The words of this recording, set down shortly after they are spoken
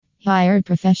Hired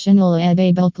professional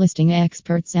eBay bulk listing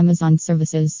experts. Amazon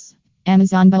services.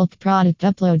 Amazon bulk product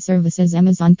upload services.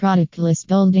 Amazon product list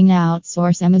building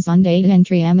outsource. Amazon data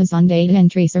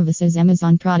entry services.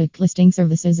 Amazon product listing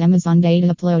services. Amazon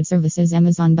data upload services.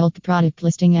 Amazon bulk product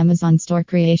listing. Amazon store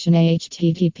creation.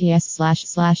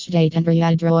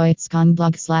 https://dateentry.com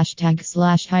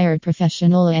blog/tag/hired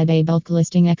professional eBay bulk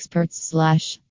listing experts/